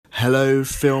Hello,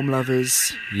 film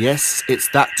lovers. Yes, it's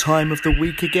that time of the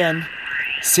week again.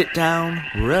 Sit down,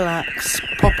 relax,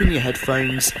 pop in your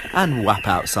headphones, and whap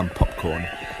out some popcorn.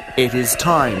 It is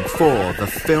time for the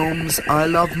Films I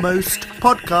Love Most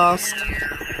podcast.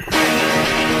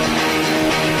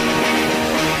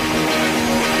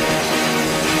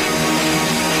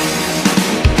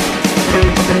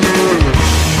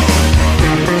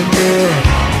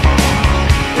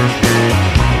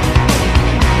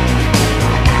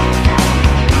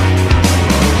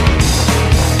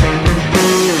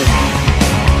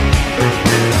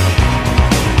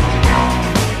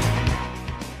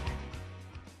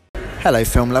 Hello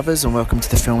film lovers and welcome to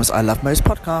the Films I Love Most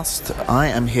podcast. I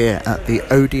am here at the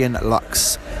Odeon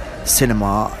Lux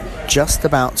Cinema, just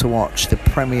about to watch the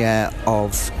premiere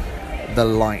of The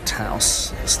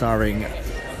Lighthouse, starring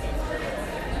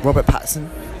Robert Pattinson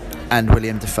and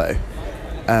William Dafoe.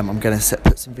 I'm going to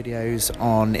put some videos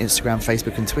on Instagram,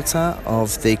 Facebook and Twitter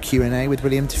of the Q&A with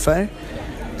William Dafoe,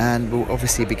 and we'll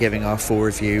obviously be giving our full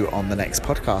review on the next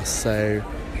podcast. So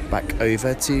back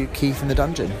over to Keith in the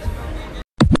dungeon.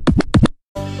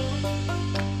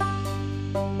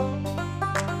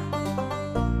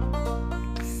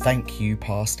 Thank you,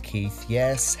 past Keith.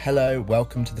 Yes, hello,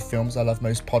 welcome to the Films I Love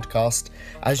Most podcast.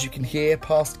 As you can hear,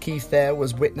 past Keith there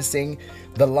was witnessing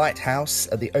The Lighthouse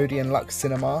at the Odeon Lux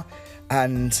Cinema,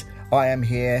 and I am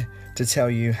here to tell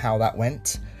you how that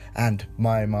went. And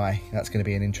my, that's going to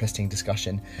be an interesting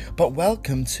discussion. But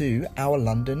welcome to our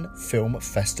London Film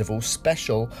Festival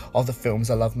special of the Films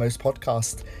I Love Most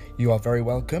podcast. You are very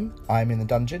welcome. I'm in the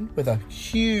dungeon with a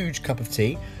huge cup of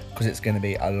tea, because it's going to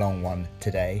be a long one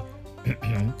today.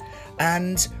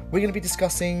 And we're going to be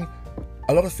discussing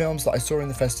a lot of films that I saw in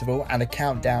the festival and a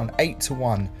countdown 8 to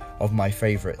 1 of my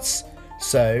favourites.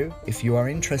 So if you are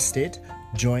interested,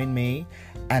 join me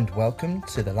and welcome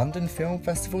to the London Film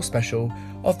Festival special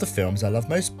of the Films I Love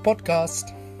Most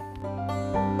podcast.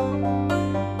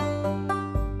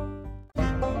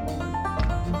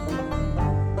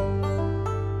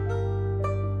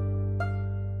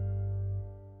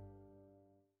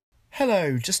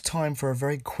 Hello, just time for a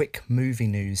very quick movie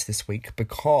news this week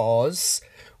because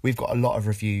we've got a lot of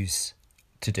reviews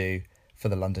to do for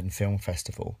the London Film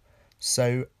Festival.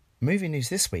 So, movie news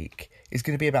this week is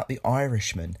going to be about The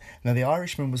Irishman. Now, The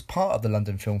Irishman was part of the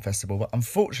London Film Festival, but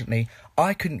unfortunately,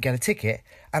 I couldn't get a ticket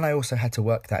and I also had to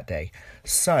work that day.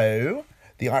 So,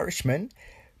 The Irishman,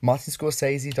 Martin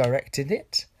Scorsese directed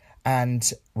it,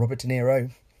 and Robert De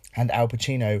Niro and Al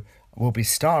Pacino will be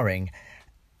starring.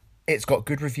 It's got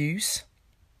good reviews.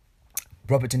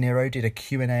 Robert De Niro did a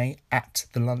Q&A at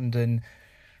the London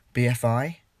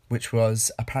BFI, which was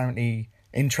apparently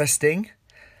interesting.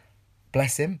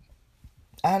 Bless him.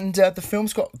 And the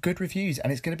film's got good reviews,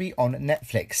 and it's going to be on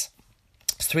Netflix.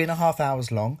 It's 3.5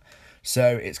 hours long,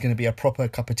 so it's going to be a proper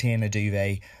cup of tea and a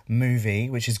duvet movie,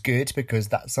 which is good because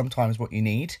that's sometimes what you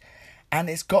need. And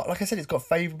it's got, like I said, it's got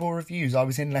favourable reviews. I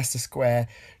was in Leicester Square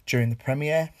during the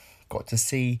premiere, got to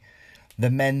see the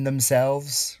men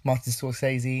themselves, Martin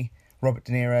Scorsese, Robert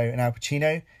De Niro and Al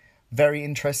Pacino. Very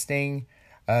interesting.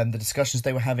 The discussions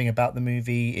they were having about the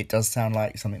movie, it does sound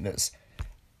like something that's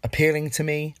appealing to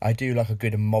me. I do like a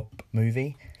good mob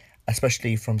movie,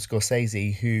 especially from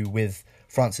Scorsese, who with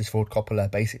Francis Ford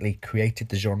Coppola basically created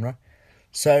the genre.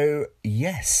 So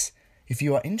yes, if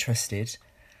you are interested,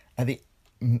 I think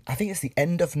it's the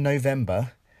end of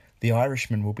November, The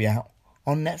Irishman will be out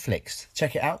on Netflix.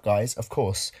 Check it out, guys. Of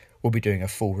course, we'll be doing a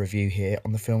full review here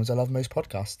on the Films I Love Most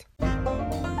podcast.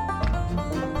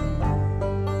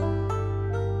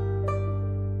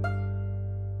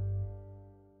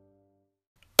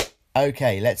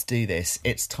 Okay, let's do this.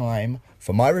 It's time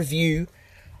for my review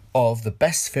of the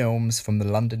best films from the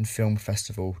London Film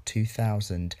Festival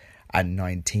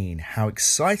 2019. How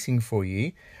exciting for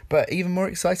you, but even more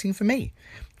exciting for me.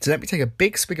 So let me take a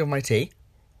big swig of my tea.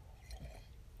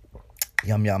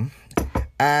 Yum, yum.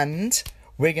 And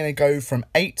we're going to go from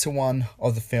 8 to 1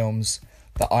 of the films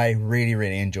that I really,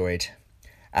 really enjoyed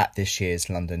at this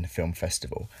year's London Film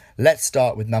Festival. Let's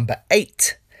start with number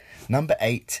 8. Number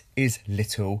 8 is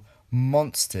Little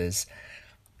Monsters.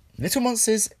 Little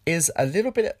Monsters is a little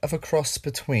bit of a cross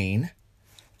between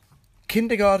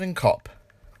Kindergarten Cop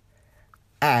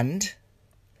and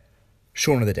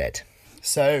Shaun of the Dead.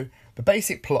 So the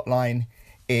basic plot line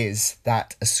is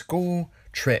that a school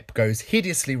trip goes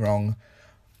hideously wrong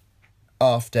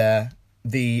after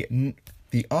the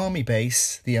army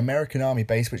base, the American army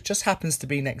base, which just happens to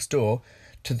be next door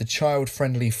to the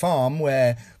child-friendly farm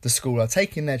where the school are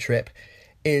taking their trip,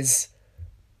 is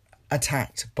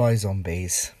attacked by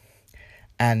zombies.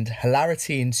 And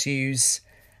hilarity ensues,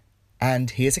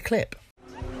 and here's a clip.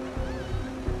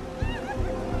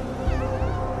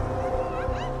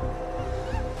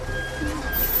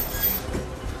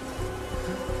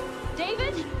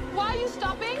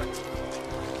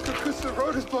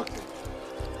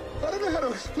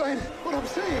 explain what I'm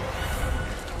saying.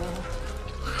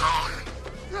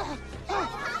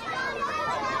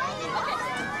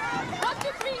 1, 2,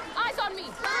 3, eyes on me.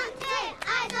 1, 2,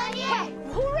 eyes on you.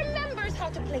 Who remembers how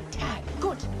to play tag?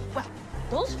 Good. Well,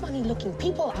 those funny-looking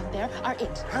people out there are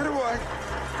it. How do I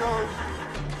go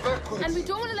backwards? And we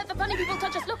don't want to let the funny people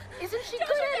touch us. Look, isn't she good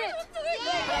at it? But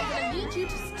I'm going to need you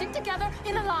to stick together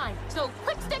in a line. So,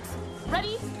 quick sticks.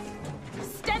 Ready?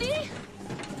 Steady.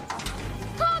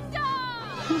 Conga!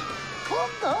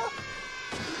 Conga?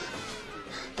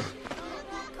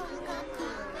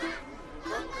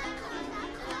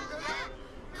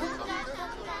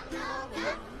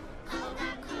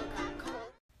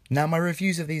 Now, my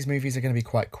reviews of these movies are going to be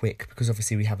quite quick because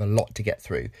obviously we have a lot to get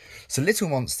through. So Little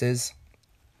Monsters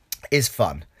is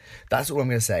fun. That's all I'm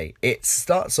going to say. It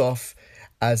starts off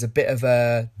as a bit of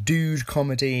a dude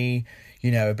comedy,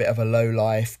 you know, a bit of a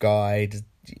low-life guy,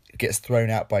 gets thrown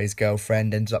out by his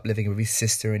girlfriend, ends up living with his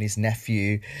sister and his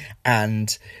nephew,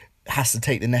 and has to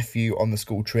take the nephew on the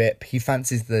school trip. He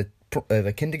fancies the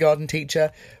kindergarten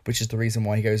teacher, which is the reason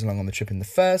why he goes along on the trip in the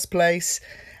first place.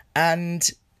 And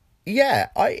yeah,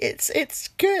 it's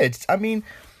good. I mean,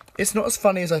 it's not as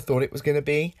funny as I thought it was going to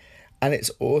be, and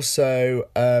it's also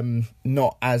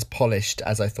not as polished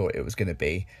as I thought it was going to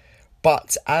be.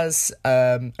 But as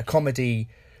a comedy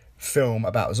film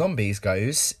about zombies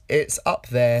goes, it's up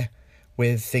there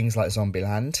with things like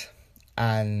Zombieland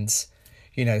and,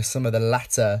 you know, some of the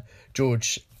latter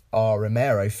George R.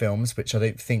 Romero films, which I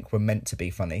don't think were meant to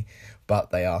be funny, but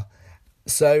they are.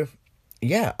 So,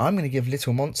 yeah, I'm going to give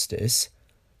Little Monsters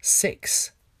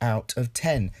 6 out of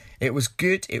 10. It was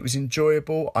good, it was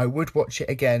enjoyable, I would watch it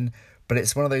again, but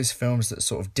it's one of those films that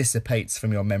sort of dissipates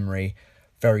from your memory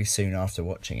very soon after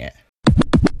watching it.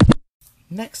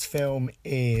 Next film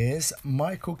is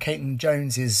Michael Caton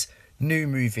Jones's new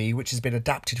movie, which has been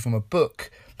adapted from a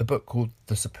book called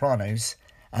The Sopranos,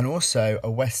 and also a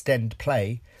West End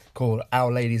play called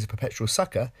Our Ladies of Perpetual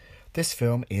Succor. This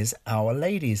film is Our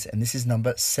Ladies, and this is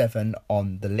number 7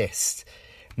 on the list.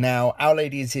 Now, Our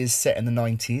Ladies is set in the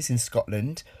 90s in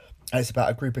Scotland, and it's about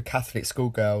a group of Catholic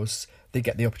schoolgirls. They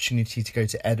get the opportunity to go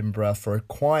to Edinburgh for a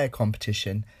choir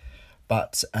competition,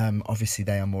 but obviously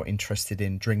they are more interested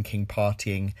in drinking,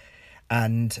 partying,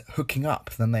 and hooking up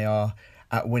than they are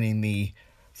at winning the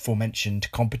aforementioned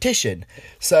competition.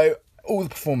 So all the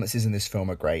performances in this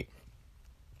film are great.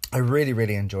 I really,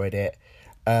 really enjoyed it.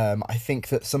 I think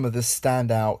that some of the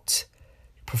standout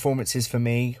performances for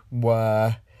me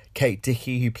were Kate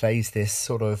Dickie, who plays this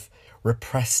sort of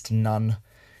repressed nun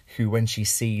who, when she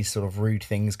sees sort of rude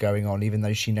things going on, even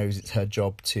though she knows it's her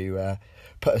job to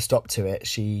put a stop to it,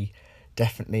 she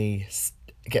definitely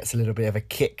gets a little bit of a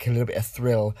kick, a little bit of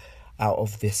thrill out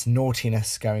of this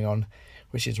naughtiness going on,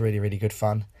 which is really, really good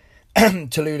fun.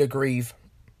 Tallulah Grieve,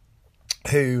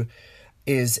 who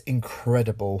is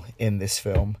incredible in this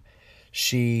film.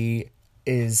 Her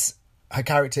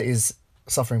character is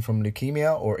suffering from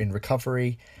leukemia or in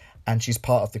recovery, and she's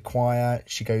part of the choir.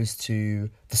 She goes to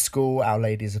the school, Our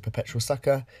Ladies of Perpetual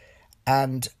Succor,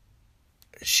 and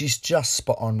she's just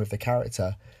spot on with the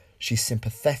character. She's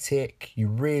sympathetic. You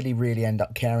really, really end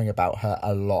up caring about her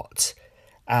a lot.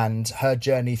 And her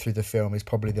journey through the film is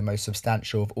probably the most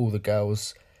substantial of all the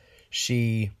girls.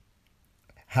 She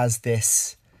has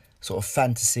this sort of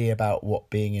fantasy about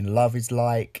what being in love is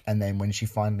like, and then when she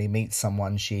finally meets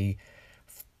someone, she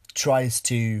tries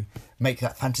to make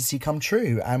that fantasy come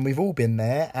true. And we've all been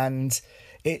there, and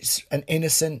it's an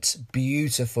innocent,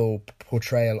 beautiful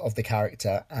portrayal of the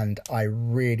character, and I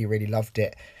really, really loved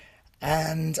it.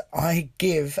 And I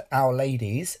give Our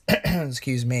Ladies,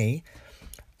 excuse me,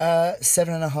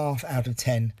 7.5 out of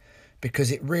 10,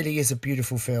 because it really is a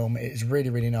beautiful film. It's really,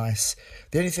 really nice.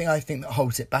 The only thing I think that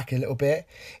holds it back a little bit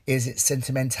is its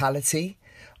sentimentality.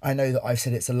 I know that I've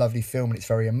said it's a lovely film and it's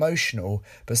very emotional,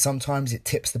 but sometimes it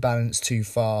tips the balance too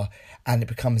far and it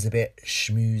becomes a bit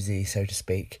schmoozy, so to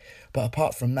speak. But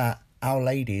apart from that, Our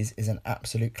Ladies is an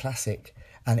absolute classic,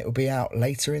 and it will be out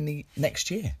later in the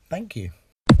next year. Thank you.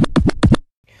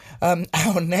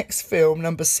 Our next film,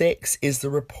 number 6, is The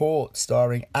Report,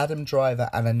 starring Adam Driver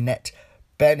and Annette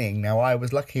Bening. Now, I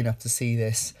was lucky enough to see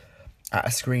this at a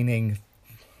screening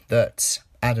that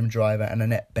Adam Driver and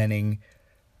Annette Bening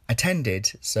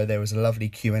attended, so there was a lovely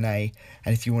Q&A,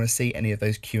 and if you want to see any of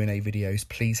those Q&A videos,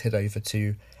 please head over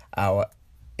to our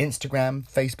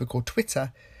Instagram, Facebook or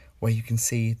Twitter, where you can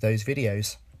see those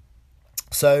videos.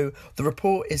 So, The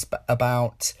Report is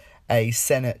about a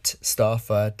Senate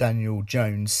staffer, Daniel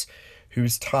Jones,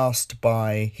 who's tasked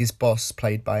by his boss,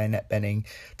 played by Annette Bening,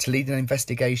 to lead an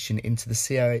investigation into the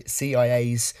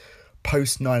CIA's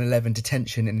post 9/11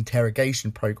 detention and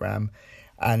interrogation program.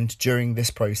 and during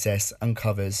this process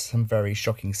uncovers some very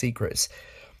shocking secrets.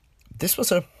 This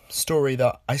was a story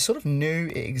that I sort of knew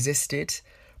it existed,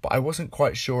 but I wasn't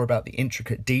quite sure about the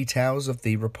intricate details of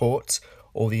the report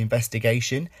or the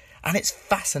investigation. And it's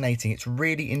fascinating. It's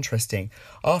really interesting.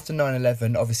 After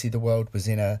 9/11, obviously the world was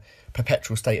in a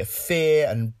perpetual state of fear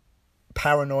and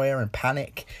paranoia and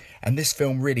panic. And this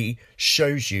film really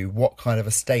shows you what kind of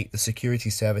a state the security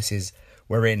services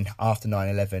were in after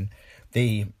 9/11.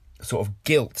 The sort of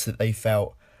guilt that they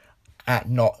felt at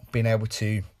not being able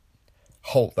to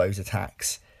halt those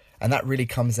attacks. And that really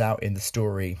comes out in the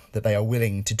story, that they are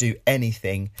willing to do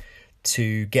anything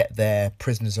to get their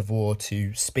prisoners of war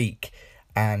to speak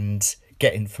and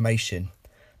get information.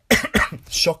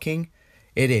 Shocking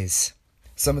it is.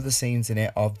 Some of the scenes in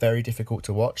it are very difficult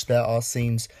to watch. There are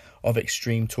scenes of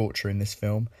extreme torture in this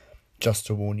film, just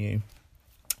to warn you.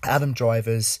 Adam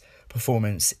Driver's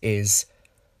performance is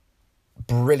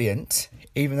brilliant,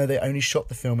 even though they only shot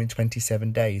the film in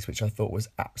 27 days, which I thought was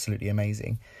absolutely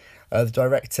amazing. The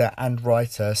director and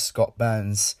writer, Scott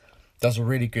Burns, does a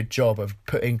really good job of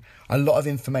putting a lot of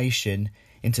information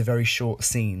into very short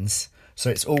scenes. So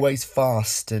it's always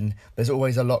fast and there's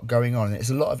always a lot going on.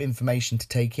 It's a lot of information to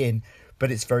take in,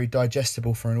 but it's very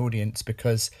digestible for an audience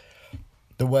because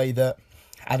the way that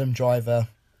Adam Driver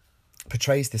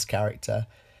portrays this character,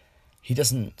 he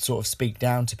doesn't sort of speak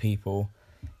down to people.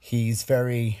 He's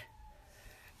very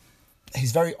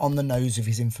on the nose with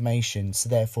his information, so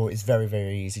therefore it's very,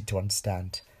 very easy to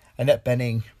understand. Annette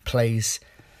Bening plays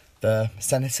the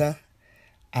senator,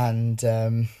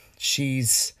 and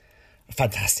she's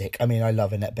fantastic. I mean, I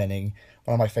love Annette Bening.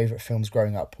 One of my favourite films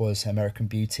growing up was American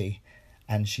Beauty,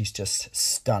 and she's just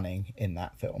stunning in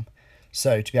that film.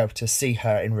 So to be able to see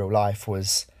her in real life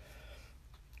was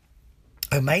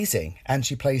amazing. And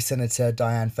she plays Senator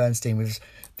Dianne Feinstein with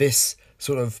this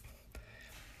sort of,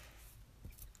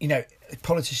 you know,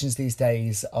 politicians these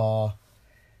days are,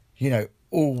 you know,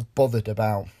 all bothered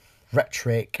about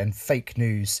rhetoric and fake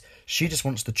news. She just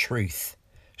wants the truth.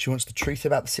 She wants the truth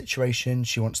about the situation.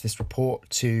 She wants this report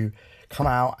to come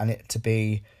out and it to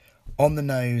be on the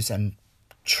nose and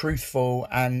truthful.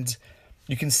 And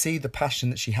you can see the passion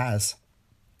that she has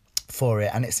for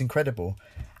it. And it's incredible.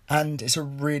 And it's a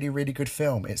really, really good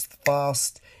film. It's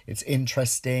fast. It's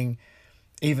interesting.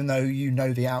 Even though you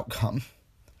know the outcome.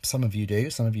 Some of you do.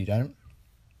 Some of you don't.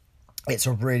 It's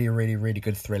a really, really, really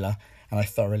good thriller. And I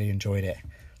thoroughly enjoyed it.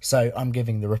 So I'm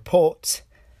giving The Report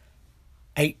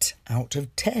 8 out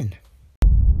of 10.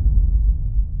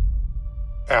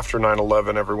 After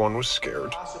 9/11, everyone was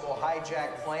scared.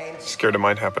 Scared it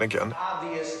might happen again.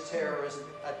 Obvious terrorist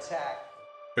attack.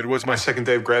 It was my second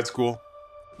day of grad school.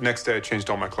 Next day, I changed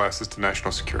all my classes to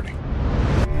national security.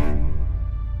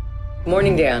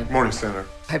 Morning, Dan. Morning, Senator.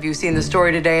 Have you seen the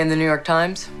story today in the New York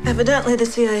Times? Evidently, the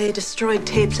CIA destroyed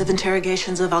tapes of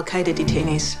interrogations of Al-Qaeda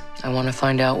detainees. I want to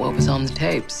find out what was on the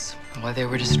tapes, why they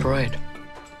were destroyed.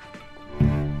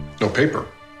 No paper.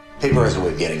 Paper is a way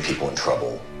of getting people in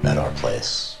trouble at our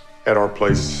place. At our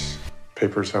place,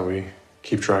 paper's how we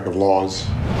keep track of laws.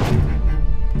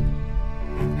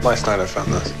 Last night I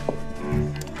found this.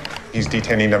 He's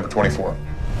detainee number 24.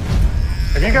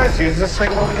 Have you guys used this thing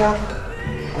before?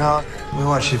 No, we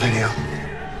watched your video.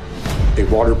 They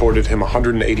waterboarded him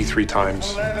 183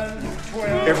 times.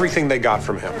 Everything they got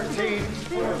from him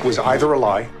was either a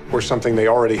lie or something they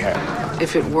already had.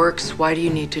 If it works, why do you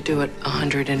need to do it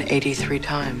 183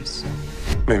 times?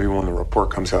 Maybe when the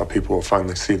report comes out, people will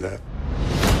finally see that.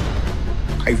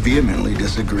 I vehemently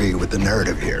disagree with the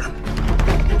narrative here.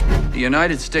 The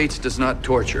United States does not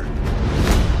torture.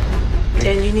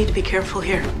 Dan, you need to be careful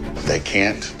here. They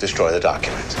can't destroy the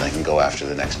documents. They can go after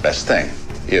the next best thing.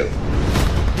 You.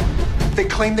 They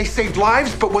claim they saved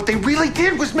lives, but what they really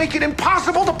did was make it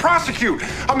impossible to prosecute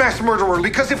a mass murderer,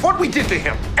 because if what we did to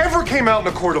him ever came out in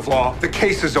a court of law, the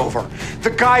case is over. The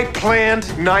guy planned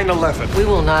 9/11. We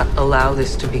will not allow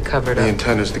this to be covered up. The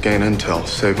intent is to gain intel,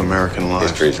 save American lives.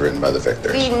 History is written by the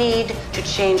victors. We need to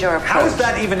change our approach. How is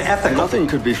that even ethical? Nothing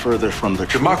could be further from the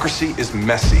truth. Democracy is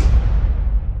messy.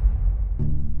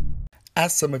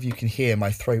 As some of you can hear,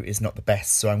 my throat is not the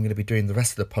best, so I'm going to be doing the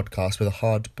rest of the podcast with a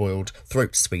hard-boiled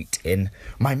throat sweet in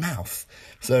my mouth.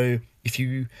 So if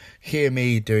you hear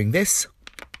me doing this,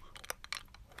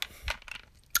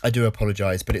 I do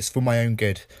apologise, but it's for my own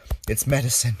good. It's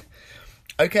medicine.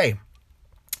 Okay,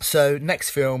 so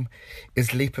next film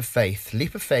is Leap of Faith.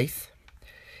 Leap of Faith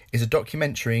is a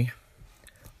documentary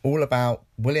all about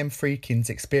William Friedkin's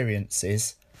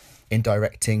experiences in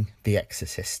directing The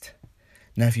Exorcist.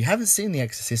 Now, if you haven't seen The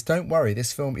Exorcist, don't worry.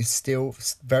 This film is still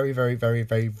very, very, very,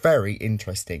 very, very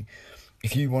interesting.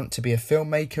 if you want to be a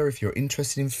filmmaker, if you're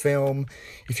interested in film,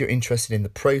 if you're interested in the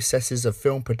processes of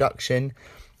film production,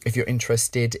 if you're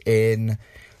interested in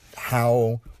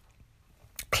how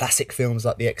classic films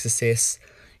like The Exorcist,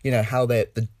 you know, how they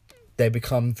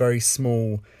become very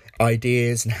small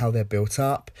ideas and how they're built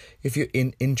up. If you're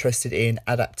interested in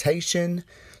adaptation,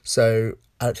 so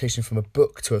adaptation from a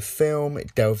book to a film,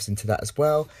 it delves into that as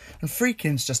well. And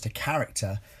Friedkin's just a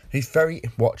character. He's very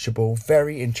watchable,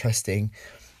 very interesting.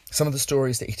 Some of the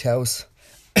stories that he tells,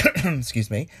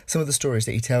 some of the stories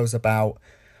that he tells about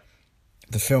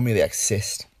the film of The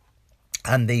Exorcist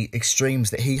and the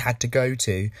extremes that he had to go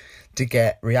to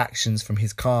get reactions from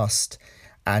his cast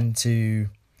and to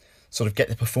sort of get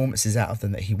the performances out of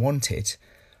them that he wanted.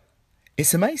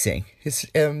 It's amazing. It's,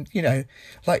 you know,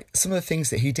 like some of the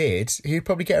things that he did, he'd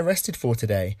probably get arrested for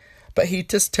today. But he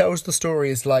just tells the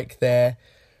stories like they're,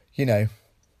 you know,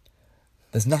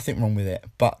 there's nothing wrong with it.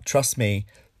 But trust me,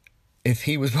 if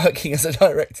he was working as a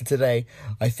director today,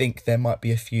 I think there might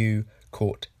be a few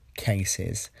court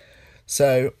cases.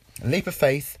 So, Leap of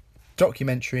Faith,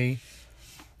 documentary,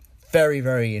 very,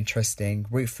 very interesting.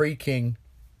 Friedkin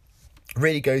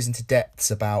really goes into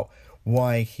depths about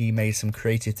why he made some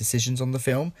creative decisions on the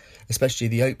film, especially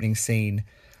the opening scene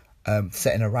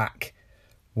set in Iraq,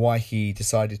 why he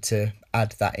decided to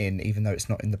add that in, even though it's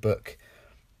not in the book.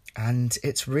 And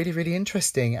it's really, really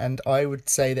interesting. And I would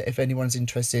say that if anyone's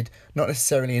interested, not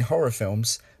necessarily in horror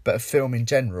films, but a film in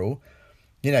general,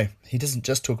 you know, he doesn't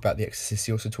just talk about The Exorcist,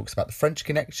 he also talks about The French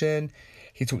Connection,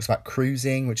 he talks about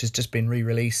Cruising, which has just been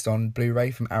re-released on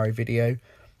Blu-ray from Arrow Video.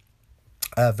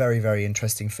 A very, very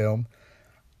interesting film.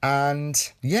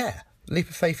 And yeah, Leap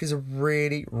of Faith is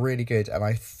really, really good, and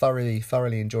I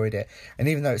thoroughly enjoyed it. And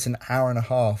even though it's an hour and a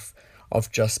half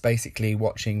of just basically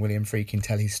watching William Friedkin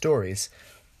tell his stories,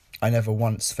 I never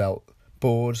once felt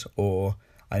bored, or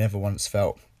I never once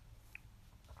felt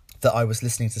that I was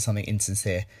listening to something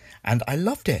insincere. And I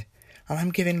loved it. And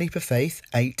I'm giving Leap of Faith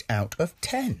 8 out of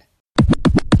 10.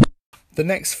 The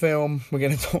next film we're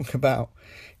going to talk about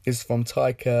is from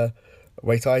Taika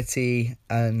Waititi,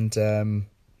 and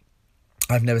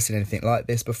I've never seen anything like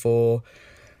this before.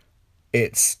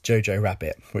 It's Jojo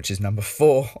Rabbit, which is number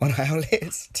 4 on our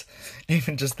list.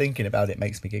 Even just thinking about it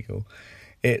makes me giggle.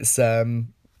 It's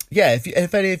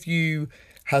if any of you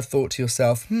have thought to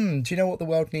yourself, do you know what the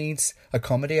world needs? A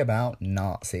comedy about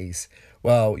Nazis.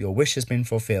 Well, your wish has been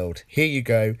fulfilled. Here you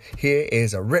go. Here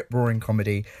is a rip-roaring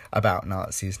comedy about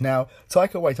Nazis. Now,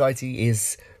 Taika Waititi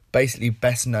is basically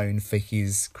best known for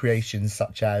his creations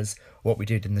such as What We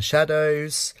Did in the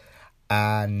Shadows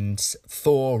and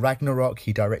Thor Ragnarok.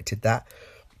 He directed that.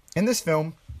 In this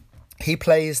film, he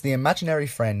plays the imaginary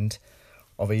friend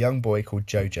of a young boy called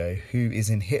Jojo, who is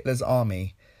in Hitler's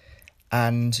army.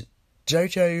 And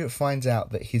Jojo finds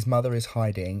out that his mother is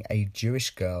hiding a Jewish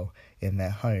girl in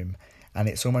their home. And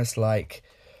it's almost like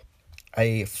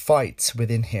a fight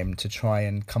within him to try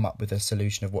and come up with a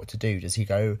solution of what to do. Does he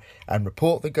go and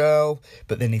report the girl?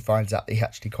 But then he finds out that he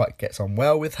actually quite gets on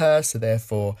well with her, so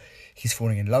therefore he's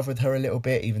falling in love with her a little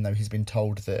bit, even though he's been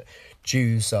told that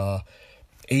Jews are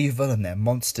evil and they're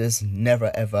monsters, never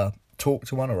ever talk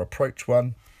to one or approach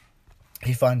one.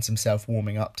 He finds himself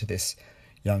warming up to this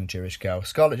young Jewish girl.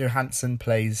 Scarlett Johansson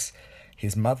plays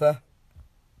his mother,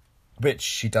 which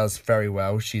she does very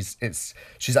well. She's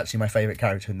actually my favourite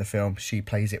character in the film. She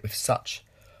plays it with such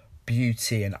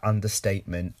beauty and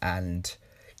understatement and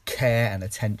care and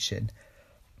attention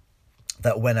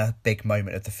that when a big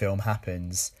moment of the film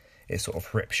happens, it sort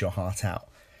of rips your heart out.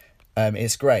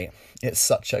 It's great. It's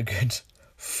such a good,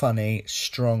 funny,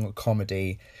 strong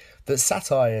comedy that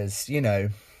satirises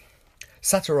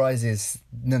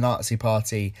the Nazi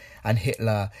Party and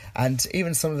Hitler, and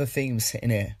even some of the themes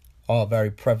in it are very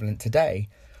prevalent today.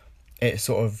 It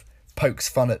sort of pokes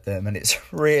fun at them, and it's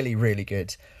really, really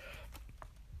good.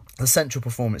 The central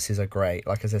performances are great.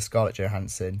 Like I said, Scarlett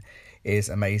Johansson is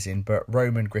amazing, but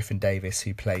Roman Griffin Davis,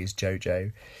 who plays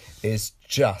Jojo, is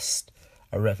just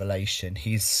a revelation.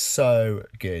 He's so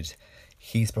good.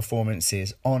 His performance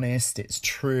is honest, it's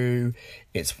true,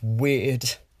 it's weird.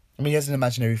 I mean, he has an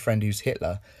imaginary friend who's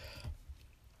Hitler.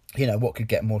 You know, what could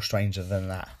get more stranger than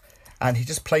that? And he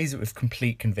just plays it with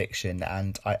complete conviction,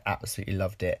 and I absolutely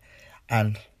loved it.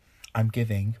 And I'm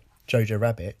giving Jojo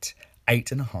Rabbit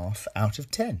 8.5 out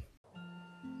of 10.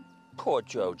 Poor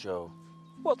Jojo.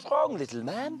 What's wrong, little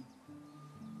man?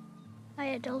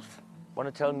 Hi, Adolf. Want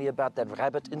to tell me about that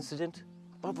rabbit incident?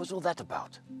 What was all that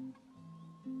about?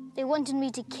 They wanted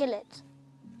me to kill it.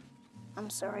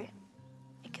 I'm sorry.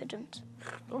 I couldn't.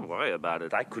 Don't worry about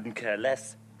it. I couldn't care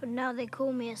less. But now they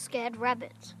call me a scared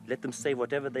rabbit. Let them say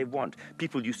whatever they want.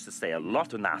 People used to say a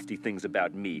lot of nasty things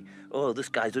about me. Oh, this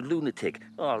guy's a lunatic.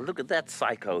 Oh, look at that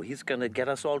psycho. He's gonna get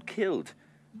us all killed.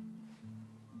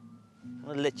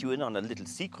 I'll let you in on a little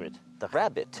secret. The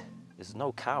rabbit is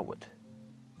no coward.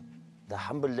 The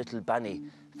humble little bunny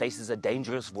faces a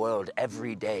dangerous world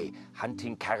every day,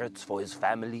 hunting carrots for his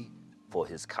family, for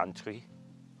his country.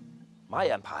 My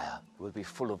empire will be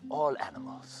full of all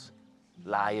animals.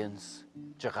 Lions,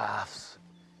 giraffes,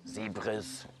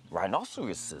 zebras,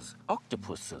 rhinoceroses,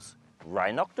 octopuses,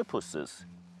 rhinoctopuses,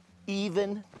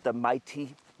 even the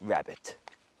mighty rabbit.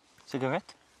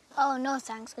 Cigarette? Oh, no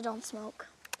thanks, I don't smoke.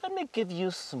 Let me give you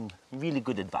some really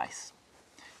good advice.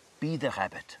 Be the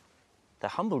rabbit. The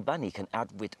humble bunny can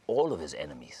outwit all of his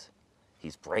enemies.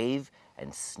 He's brave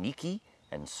and sneaky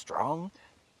and strong.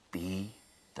 Be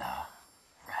the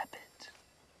rabbit.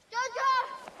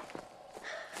 Jojo!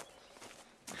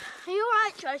 Are you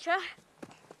alright, Jojo?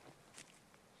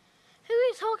 Who are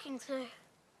you talking to?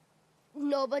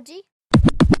 Nobody.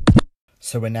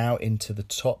 So we're now into the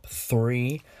top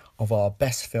 3 of our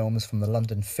best films from the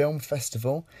London Film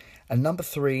Festival. And number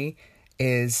 3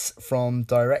 is from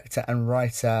director and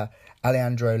writer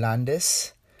Alejandro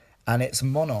Landis, and it's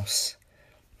Monos.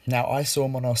 Now, I saw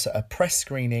Monos at a press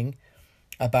screening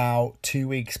about 2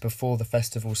 weeks before the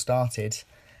festival started,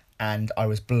 and I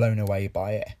was blown away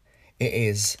by it. It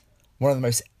is one of the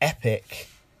most epic,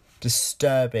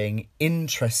 disturbing,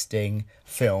 interesting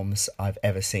films I've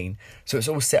ever seen. So it's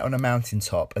all set on a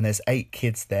mountaintop, and there's 8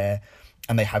 kids there,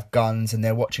 and they have guns, and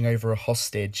they're watching over a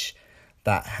hostage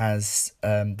that has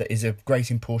that is of great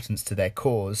importance to their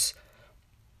cause.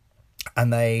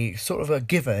 And they sort of are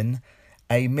given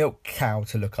a milk cow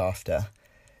to look after.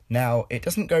 Now, it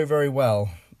doesn't go very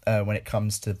well when it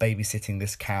comes to babysitting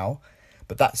this cow,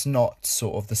 but that's not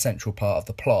sort of the central part of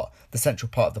the plot. The central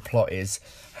part of the plot is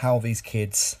how these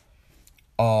kids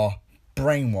are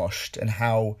brainwashed and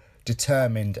how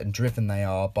determined and driven they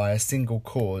are by a single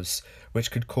cause which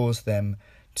could cause them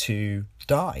to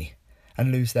die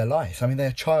and lose their life. I mean,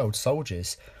 they're child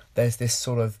soldiers. There's this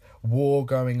sort of war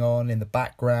going on in the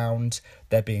background.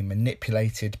 They're being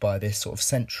manipulated by this sort of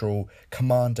central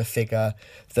commander figure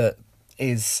that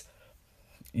is,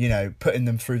 you know, putting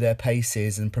them through their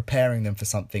paces and preparing them for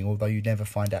something, although you never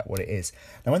find out what it is.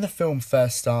 Now, when the film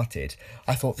first started,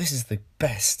 I thought this is the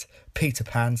best Peter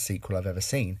Pan sequel I've ever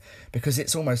seen, because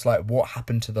it's almost like what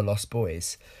happened to the Lost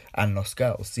Boys and Lost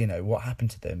Girls. You know, what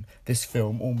happened to them? This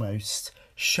film almost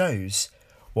shows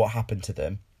what happened to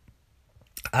them.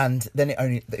 And then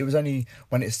it was only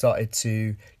when it started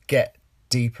to get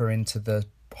deeper into the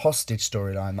hostage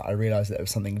storyline that I realised that there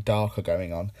was something darker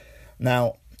going on.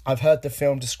 Now, I've heard the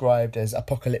film described as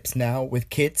Apocalypse Now with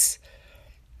kids.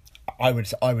 I would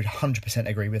 100%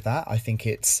 agree with that. I think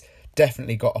it's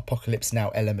definitely got Apocalypse Now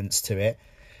elements to it,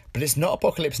 but it's not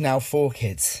Apocalypse Now for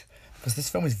kids, because this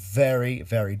film is very,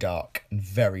 very dark and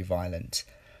very violent,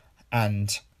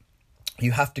 and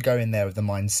you have to go in there with the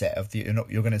mindset of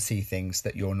you're going to see things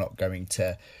that you're not going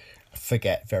to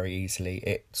forget very easily.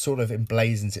 It sort of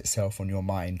emblazons itself on your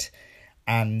mind,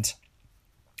 and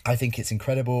I think it's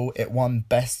incredible. It won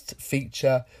Best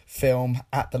Feature Film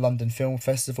at the London Film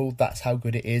Festival. That's how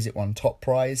good it is. It won top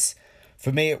prize.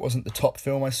 For me, it wasn't the top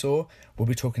film I saw. We'll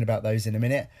be talking about those in a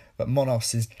minute. But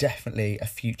Monos is definitely a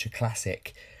future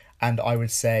classic. And I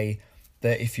would say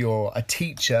that if you're a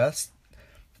teacher,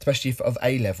 especially of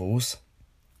A-levels,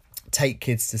 take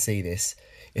kids to see this.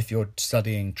 If you're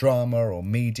studying drama or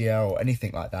media or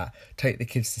anything like that, take the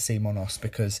kids to see Monos,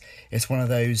 because it's one of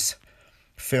those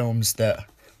films that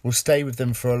will stay with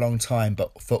them for a long time,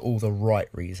 but for all the right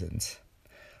reasons.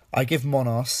 I give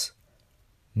Monos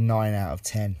 9 out of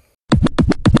 10.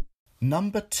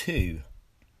 Number 2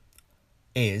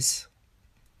 is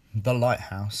The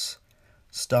Lighthouse,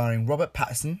 starring Robert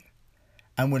Pattinson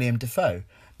and William Dafoe.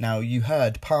 Now, you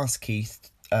heard past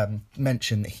Keith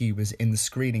mention that he was in the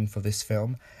screening for this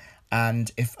film,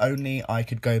 and if only I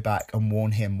could go back and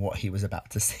warn him what he was about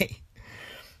to see.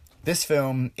 This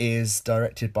film is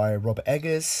directed by Robert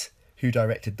Eggers, who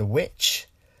directed The Witch,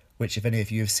 which, if any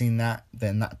of you have seen that,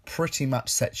 then that pretty much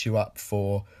sets you up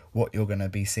for what you're going to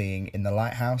be seeing in The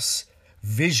Lighthouse,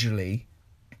 visually,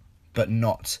 but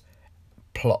not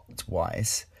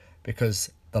plot-wise,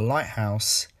 because The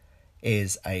Lighthouse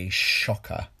is a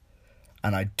shocker,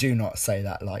 and I do not say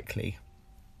that lightly.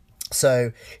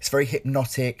 So it's very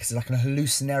hypnotic. It's like a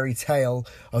hallucinatory tale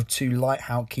of 2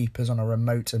 lighthouse keepers on a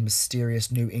remote and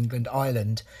mysterious New England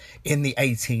island in the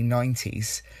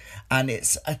 1890s. And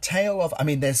it's a tale of, I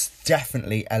mean, there's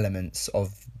definitely elements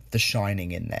of The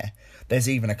Shining in there. There's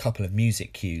even a couple of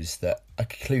music cues that are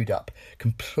clued up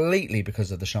completely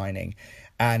because of The Shining,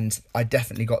 and I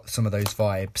definitely got some of those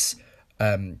vibes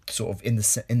sort of in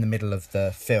the middle of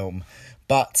the film.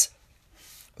 But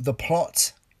the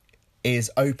plot is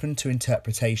open to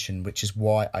interpretation, which is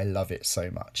why I love it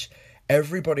so much.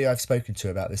 Everybody I've spoken to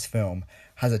about this film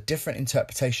has a different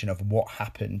interpretation of what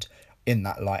happened in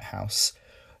that lighthouse.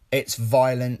 It's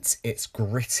violent, it's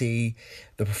gritty,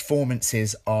 the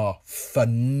performances are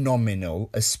phenomenal,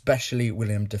 especially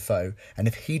William Dafoe. And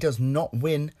if he does not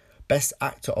win Best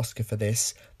Actor Oscar for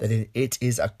this, then it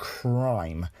is a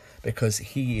crime, because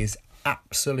he is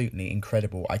absolutely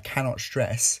incredible. I cannot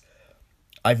stress,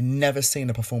 I've never seen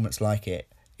a performance like it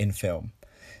in film.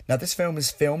 Now, this film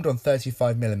is filmed on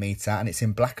 35mm and it's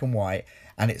in black and white,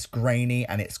 and it's grainy,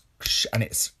 and it's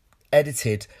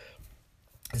edited.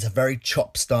 It's a very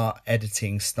chop-start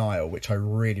editing style, which I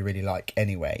really, really like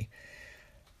anyway.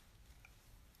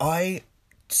 I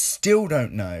still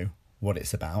don't know what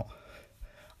it's about.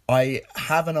 I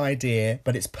have an idea,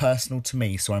 but it's personal to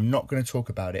me, so I'm not going to talk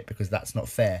about it because that's not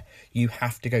fair. You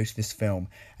have to go to this film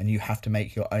and you have to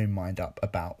make your own mind up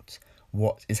about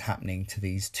what is happening to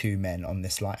these two men on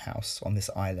this lighthouse, on this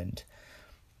island.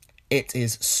 It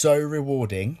is so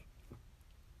rewarding.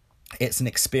 It's an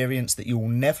experience that you will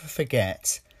never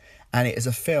forget, and it is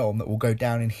a film that will go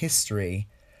down in history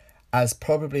as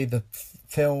probably the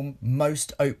film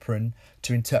most open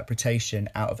to interpretation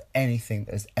out of anything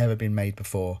that has ever been made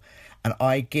before. And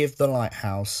I give The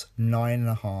Lighthouse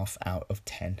 9.5 out of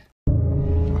 10.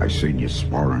 I seen you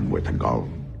sparring with a gull.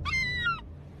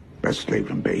 Best leave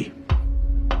him be.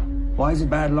 Why is it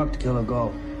bad luck to kill a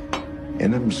gull?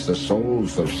 In him's the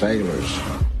souls of sailors.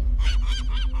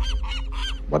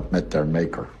 What met their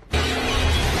maker?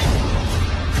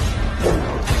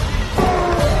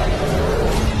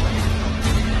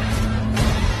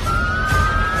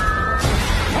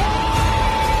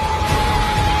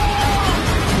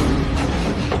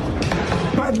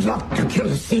 Bad luck to kill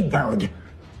a seabird.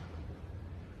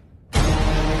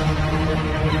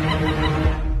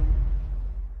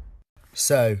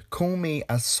 So, call me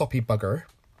a soppy bugger,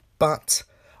 but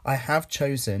I have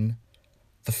chosen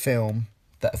the film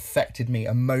that affected me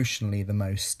emotionally the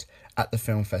most at the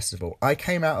film festival. I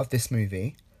came out of this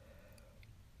movie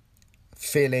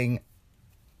feeling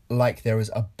like there was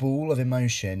a ball of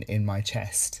emotion in my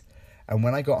chest. And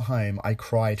when I got home, I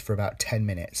cried for about 10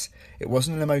 minutes. It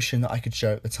wasn't an emotion that I could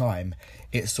show at the time.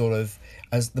 It's sort of,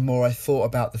 as the more I thought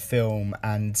about the film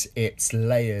and its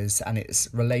layers and its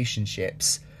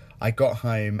relationships, I got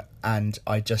home and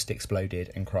I just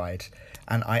exploded and cried.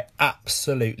 And I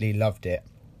absolutely loved it.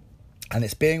 And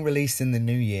it's being released in the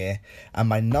new year. And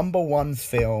my number one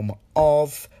film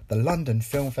of the London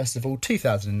Film Festival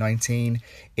 2019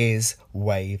 is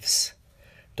Waves,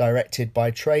 directed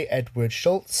by Trey Edward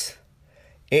Schultz.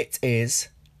 It is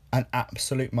an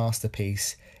absolute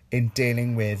masterpiece in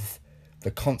dealing with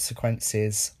the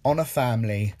consequences on a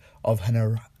family of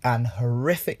an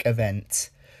horrific event,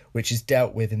 which is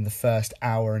dealt with in the first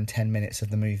hour and 10 minutes of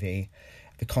the movie.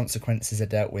 The consequences are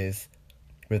dealt with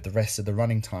the rest of the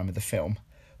running time of the film.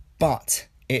 But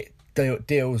it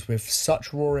deals with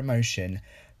such raw emotion,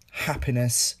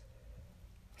 happiness,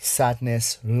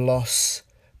 sadness, loss,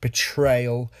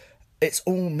 betrayal. It's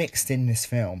all mixed in this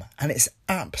film, and it's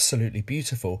absolutely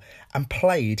beautiful and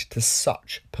played to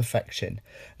such perfection.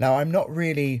 Now, I'm not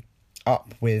really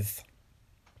up with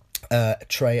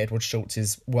Trey Edward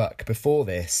Schultz's work before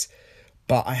this,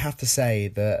 but I have to say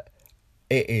that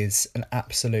it is an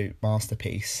absolute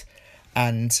masterpiece.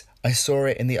 And I saw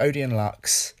it in the Odeon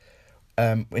Lux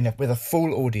with a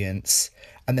full audience,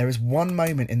 and there is one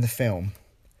moment in the film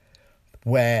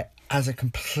where, as a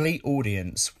complete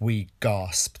audience, we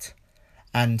gasped.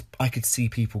 And I could see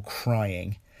people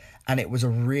crying. And it was a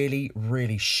really,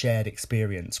 really shared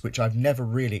experience, which I've never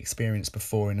really experienced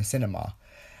before in a cinema.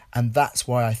 And that's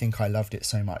why I think I loved it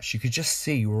so much. You could just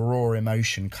see raw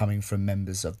emotion coming from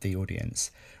members of the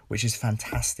audience, which is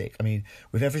fantastic. I mean,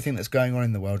 with everything that's going on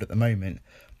in the world at the moment,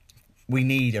 we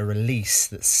need a release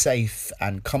that's safe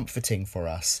and comforting for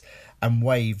us. And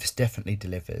Waves definitely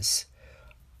delivers.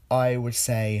 I would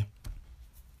say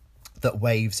that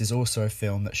Waves is also a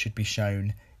film that should be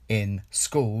shown in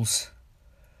schools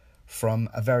from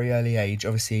a very early age.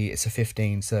 Obviously, it's a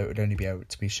 15, so it would only be able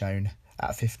to be shown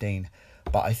at 15.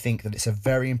 But I think that it's a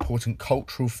very important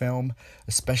cultural film,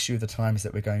 especially with the times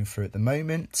that we're going through at the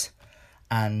moment.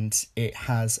 And it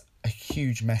has a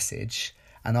huge message,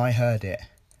 and I heard it,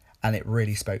 and it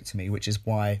really spoke to me, which is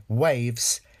why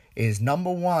Waves is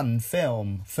number one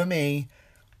film for me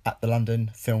at the London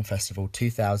Film Festival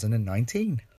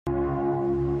 2019.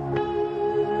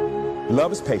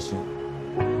 Love is patient.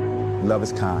 Love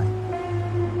is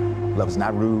kind. Love is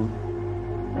not rude.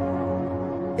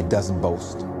 It doesn't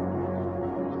boast.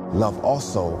 Love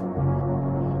also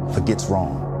forgets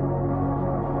wrong.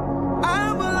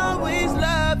 I will always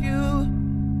love you.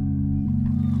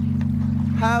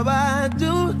 How I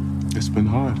do. It's been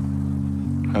hard,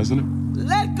 hasn't it?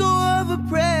 Let go of a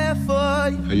prayer for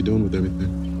you. How you doing with everything?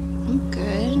 I'm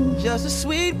good. Just a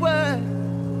sweet word.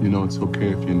 You know it's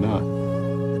okay if you're not.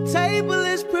 The table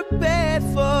is prepared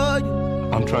for you.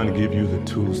 I'm trying to give you the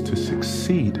tools to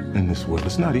succeed in this world.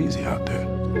 It's not easy out there.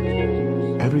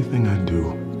 Everything I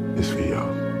do is for you.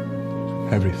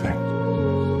 Everything.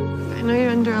 I know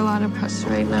you're under a lot of pressure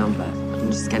right now, but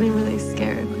I'm just getting really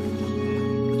scared.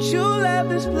 But you'll have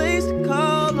this place to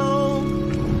call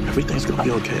home. Everything's gonna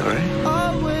be okay, all right?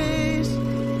 Always.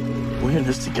 We're in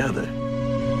this together.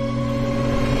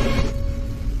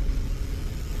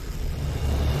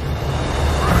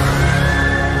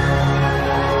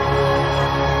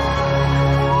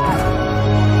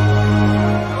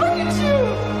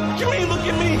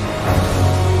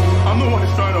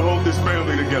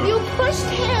 You pushed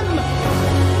him!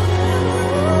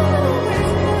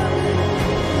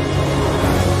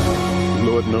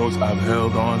 Lord knows I've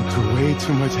held on to way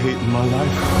too much hate in my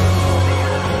life.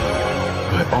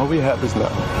 But all we have is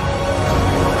now.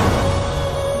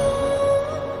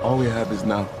 All we have is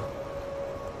now.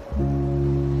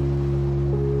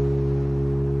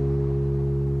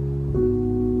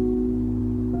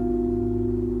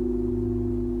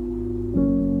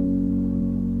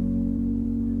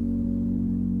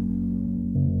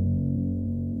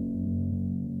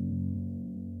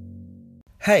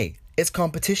 Hey, it's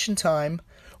competition time.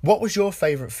 What was your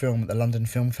favourite film at the London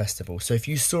Film Festival? So if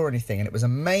you saw anything and it was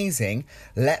amazing,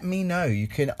 let me know. You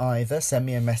can either send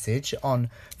me a message on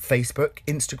Facebook,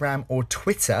 Instagram or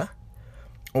Twitter,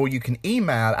 or you can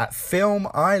email at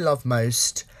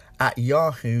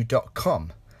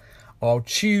filmilovemost@yahoo.com. I'll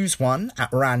choose one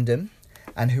at random,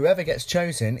 and whoever gets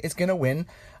chosen is going to win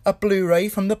a Blu-ray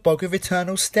from the Bog of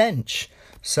Eternal Stench.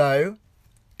 So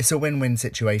it's a win-win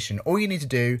situation. All you need to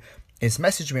do is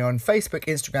message me on Facebook,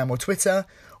 Instagram or Twitter,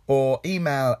 or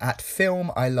email at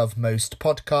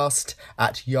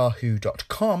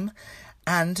filmilovemostpodcast@yahoo.com,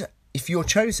 and if you're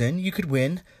chosen, you could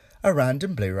win a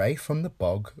random Blu-ray from the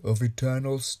Bog of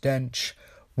Eternal Stench.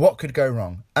 What could go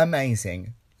wrong?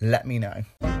 Amazing. Let me know.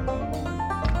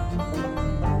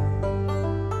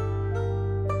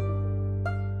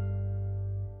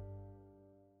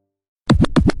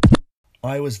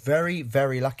 I was very,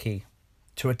 very lucky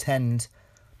to attend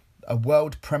a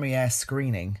world premiere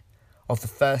screening of the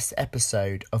first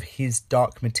episode of His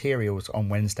Dark Materials on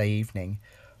Wednesday evening.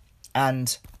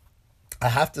 And I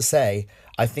have to say,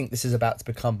 I think this is about to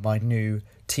become my new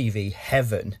TV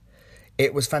heaven.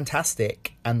 It was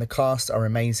fantastic and the cast are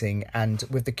amazing, and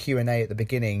with the Q&A at the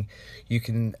beginning, you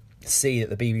can see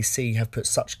that the BBC have put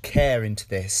such care into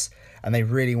this and they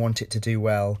really want it to do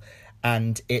well,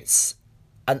 and it's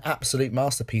an absolute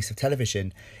masterpiece of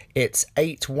television. It's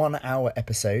 8 one-hour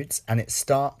episodes and it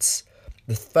starts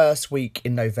the first week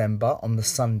in November on the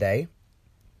Sunday.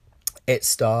 It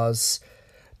stars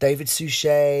David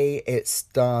Suchet, it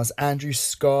stars Andrew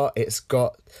Scott, it's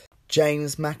got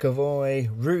James McAvoy,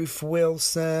 Ruth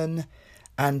Wilson,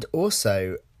 and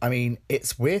also, I mean,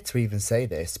 it's weird to even say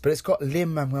this, but it's got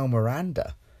Lin-Manuel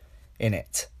Miranda in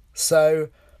it. So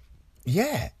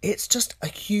yeah, it's just a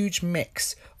huge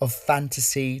mix of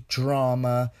fantasy,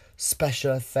 drama,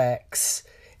 special effects.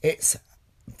 It's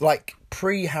like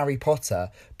pre-Harry Potter,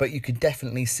 but you could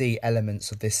definitely see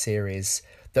elements of this series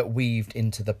that weaved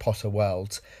into the Potter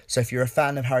world. So if you're a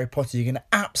fan of Harry Potter, you're going to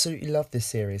absolutely love this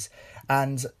series.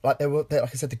 And like I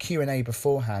said, the Q&A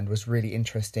beforehand was really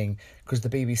interesting because the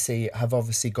BBC have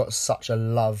obviously got such a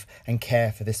love and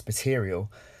care for this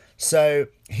material. So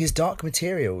His Dark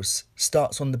Materials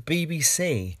starts on the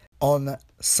BBC on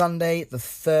Sunday the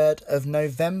 3rd of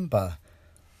November.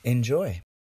 Enjoy.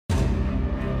 You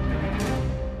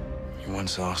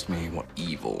once asked me what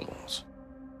evil was.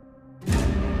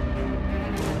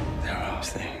 There are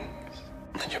things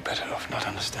that you're better off not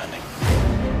understanding.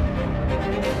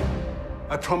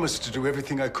 I promised to do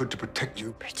everything I could to protect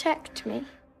you. Protect me?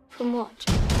 From what?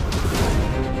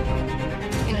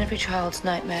 In every child's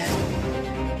nightmare,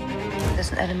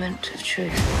 there's an element of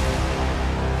truth.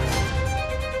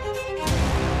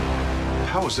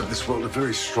 Powers of this world are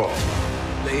very strong.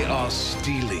 They are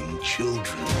stealing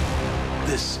children.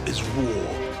 This is war.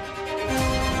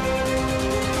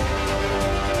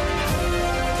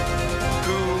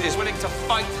 Who is willing to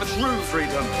fight for true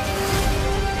freedom?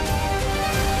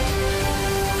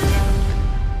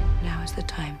 Now is the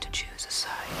time to choose a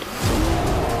side.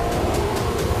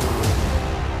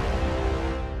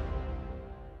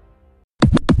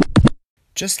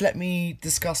 just let me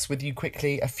discuss with you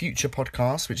quickly a future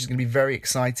podcast, which is going to be very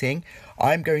exciting.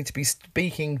 I'm going to be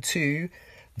speaking to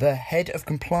the head of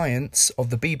compliance of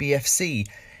the BBFC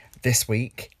this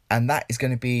week, and that is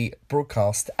going to be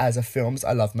broadcast as a Films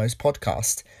I Love Most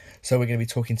podcast. So we're going to be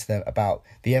talking to them about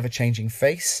the ever-changing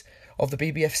face of the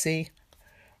BBFC.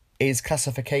 Is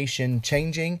classification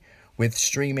changing with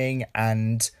streaming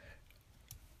and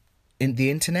in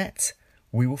the internet?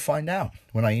 We will find out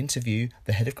when I interview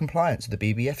the head of compliance of the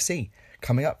BBFC,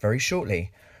 coming up very shortly.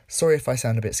 Sorry if I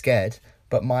sound a bit scared,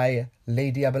 but my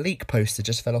Lady Abalik poster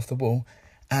just fell off the wall,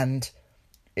 and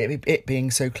it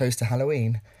being so close to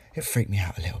Halloween, it freaked me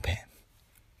out a little bit.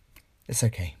 It's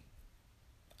okay.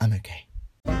 I'm okay.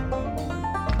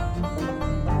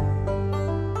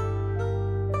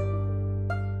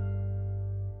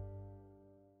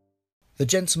 The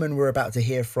gentleman we're about to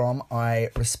hear from, I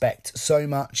respect so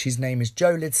much. His name is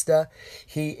Joe Lidster.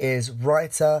 He is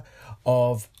writer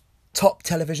of top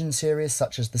television series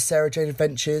such as The Sarah Jane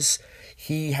Adventures.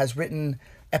 He has written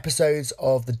episodes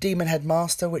of The Demon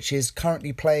Headmaster, which is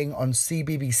currently playing on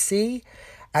CBBC.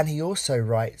 And he also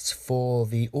writes for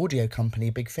the audio company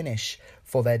Big Finish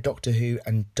for their Doctor Who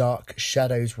and Dark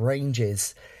Shadows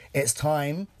ranges. It's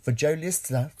time for Joe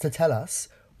Lidster to tell us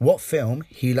what film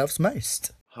he loves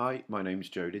most. Hi, my name's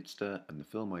Joe Lidster, and the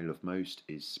film I love most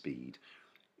is Speed.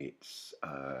 It's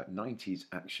a 90s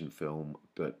action film,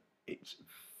 but it's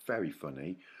very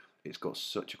funny. It's got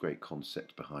such a great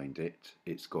concept behind it.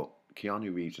 It's got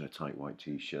Keanu Reeves in a tight white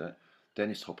t-shirt,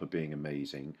 Dennis Hopper being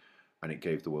amazing, and it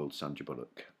gave the world Sandra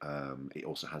Bullock. It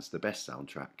also has the best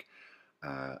soundtrack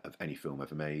of any film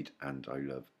ever made, and I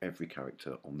love every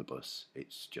character on the bus.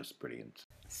 It's just brilliant.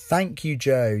 Thank you,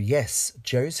 Joe. Yes,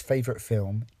 Joe's favourite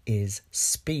film is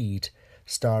Speed,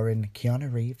 starring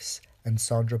Keanu Reeves and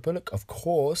Sandra Bullock. Of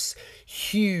course,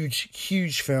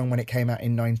 huge film when it came out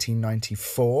in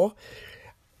 1994.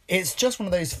 It's just one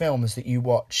of those films that you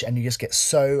watch and you just get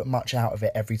so much out of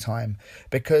it every time,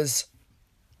 because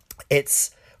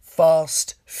it's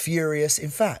fast, furious. In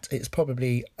fact, it's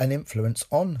probably an influence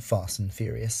on Fast and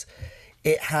Furious.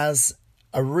 It has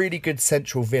a really good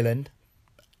central villain,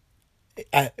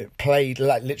 played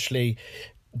like literally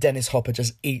Dennis Hopper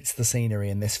just eats the scenery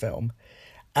in this film.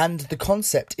 And the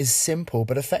concept is simple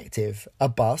but effective. A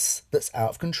bus that's out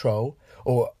of control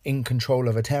or in control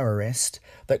of a terrorist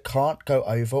that can't go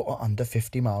over or under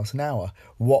 50 miles an hour.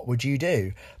 What would you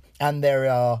do? And there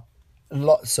are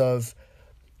lots of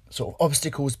sort of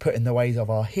obstacles put in the ways of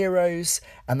our heroes,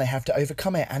 and they have to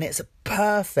overcome it, and it's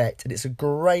perfect, and it's a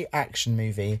great action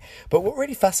movie. But what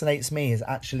really fascinates me is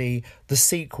actually the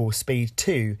sequel, Speed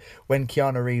 2, when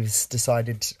Keanu Reeves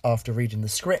decided after reading the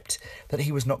script that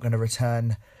he was not going to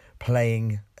return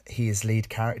playing his lead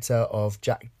character of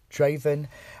Jack Draven,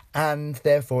 and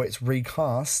therefore it's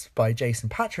recast by Jason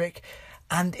Patric,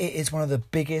 and it is one of the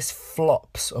biggest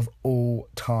flops of all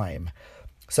time.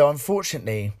 So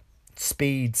unfortunately,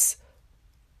 Speed's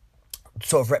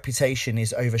sort of reputation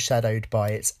is overshadowed by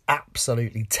its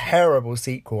absolutely terrible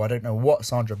sequel. I don't know what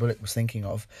Sandra Bullock was thinking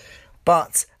of,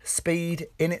 but Speed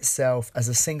in itself as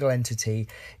a single entity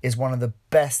is one of the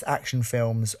best action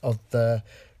films of the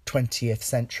 20th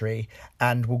century,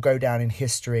 and will go down in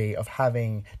history of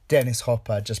having Dennis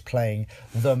Hopper just playing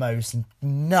the most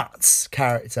nuts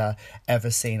character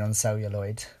ever seen on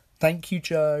celluloid. Thank you,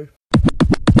 Joe.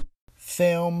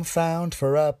 Film found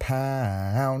for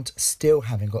 £1. Still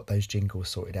haven't got those jingles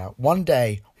sorted out. One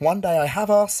day I have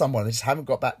asked someone, they just haven't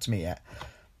got back to me yet.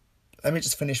 Let me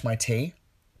just finish my tea,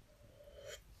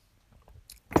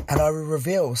 and I will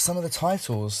reveal some of the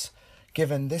titles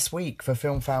given this week for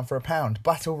Film Found for £1.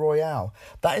 Battle Royale.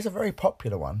 That is a very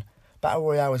popular one. Battle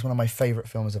Royale is one of my favourite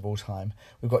films of all time.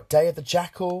 We've got Day of the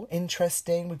Jackal,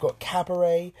 interesting. We've got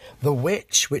Cabaret, The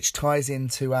Witch, which ties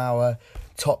into our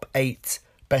top 8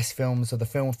 best films of the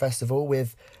film festival,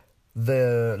 with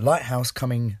The Lighthouse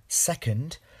coming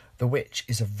second. The Witch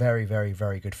is a very, very,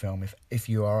 very good film. If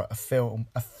you are a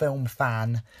film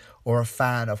fan, or a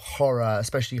fan of horror,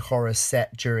 especially horror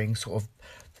set during sort of,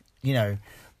 you know,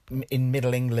 in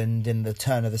Middle England in the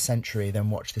turn of the century, then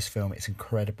watch this film. It's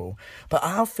incredible. But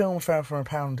our film found for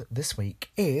 £1 this week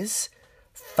is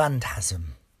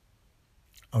Phantasm.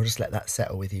 I'll just let that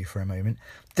settle with you for a moment.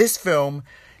 This film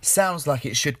sounds like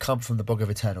it should come from the Bog of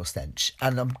Eternal Stench,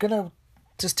 and I'm going to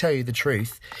just tell you the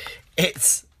truth.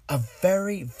 It's a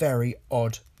very, very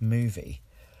odd movie,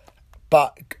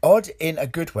 but odd in a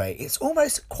good way. It's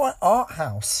almost quite art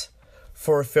house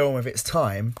for a film of its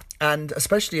time, and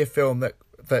especially a film that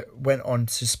went on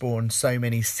to spawn so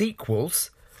many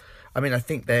sequels. I mean, I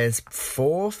think there's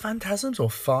 4 Phantasms or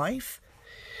 5,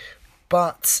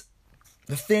 but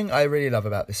the thing I really love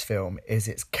about this film is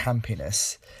its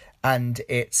campiness and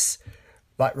its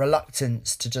like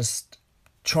reluctance to just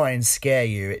try and scare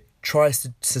you. It tries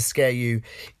to scare you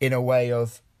in a way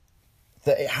of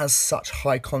that it has such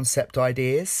high concept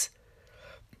ideas.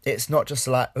 It's not just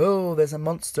like, oh, there's a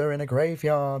monster in a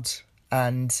graveyard,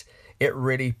 and it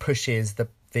really pushes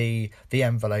the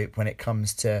envelope when it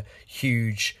comes to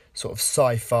huge sort of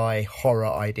sci-fi horror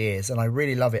ideas, and I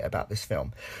really love it about this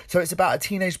film. So it's about a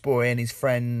teenage boy and his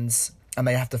friends, and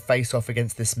they have to face off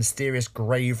against this mysterious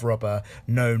grave robber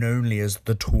known only as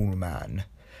the Tall Man,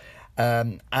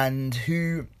 and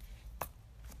who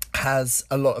has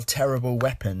a lot of terrible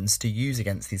weapons to use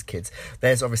against these kids.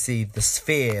 There's obviously the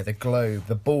sphere, the globe,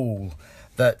 the ball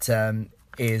that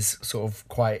is sort of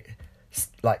quite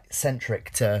like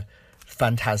centric to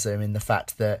Phantasm in the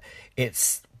fact that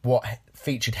it's what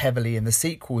featured heavily in the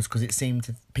sequels, because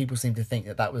people seem to think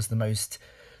that was the most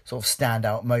sort of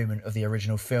standout moment of the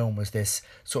original film, was this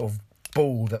sort of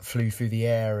ball that flew through the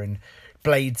air and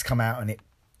blades come out and it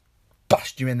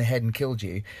bashed you in the head and killed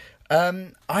you.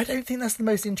 I don't think that's the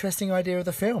most interesting idea of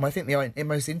the film. I think the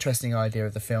most interesting idea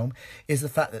of the film is the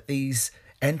fact that these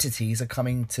entities are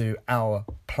coming to our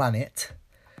planet,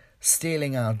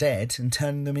 stealing our dead and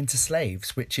turning them into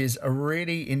slaves, which is a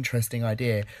really interesting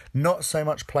idea. Not so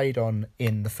much played on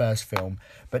in the first film,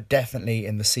 but definitely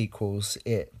in the sequels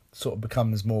it sort of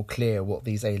becomes more clear what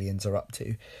these aliens are up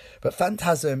to. But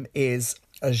Phantasm is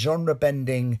a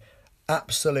genre-bending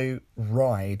absolute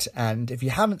ride, and if you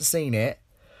haven't seen it,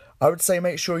 I would say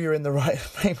make sure you're in the right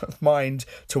frame of mind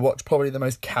to watch probably the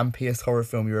most campiest horror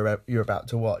film you're about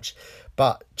to watch.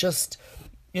 But just,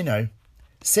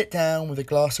 sit down with a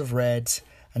glass of red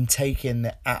and take in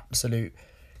the absolute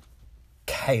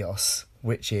chaos,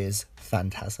 which is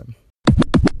Phantasm.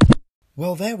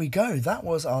 Well, there we go. That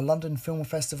was our London Film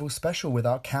Festival special with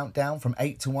our countdown from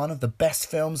 8 to 1 of the best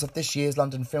films of this year's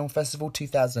London Film Festival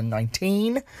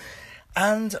 2019.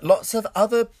 And lots of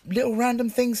other little random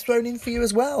things thrown in for you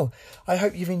as well. I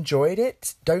hope you've enjoyed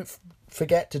it. Don't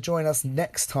forget to join us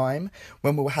next time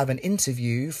when we'll have an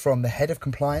interview from the head of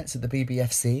compliance at the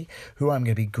BBFC, who I'm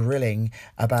going to be grilling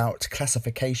about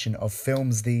classification of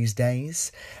films these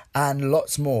days, and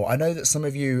lots more. I know that some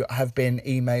of you have been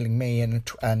emailing me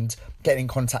and getting in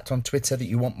contact on Twitter that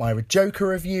you want my Joker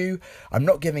review. I'm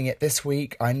not giving it this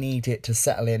week. I need it to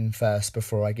settle in first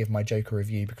before I give my Joker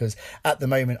review, because at the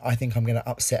moment I think I'm going to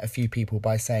upset a few people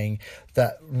by saying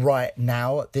that right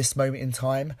now, at this moment in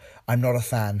time, I'm not a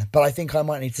fan, but I think I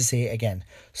might need to see it again.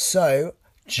 So,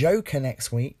 Joker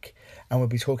next week, and we'll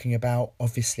be talking about,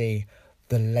 obviously,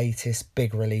 the latest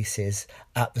big releases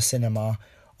at the cinema,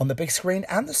 on the big screen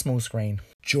and the small screen.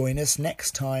 Join us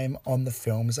next time on the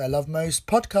Films I Love Most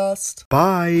podcast.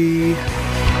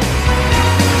 Bye!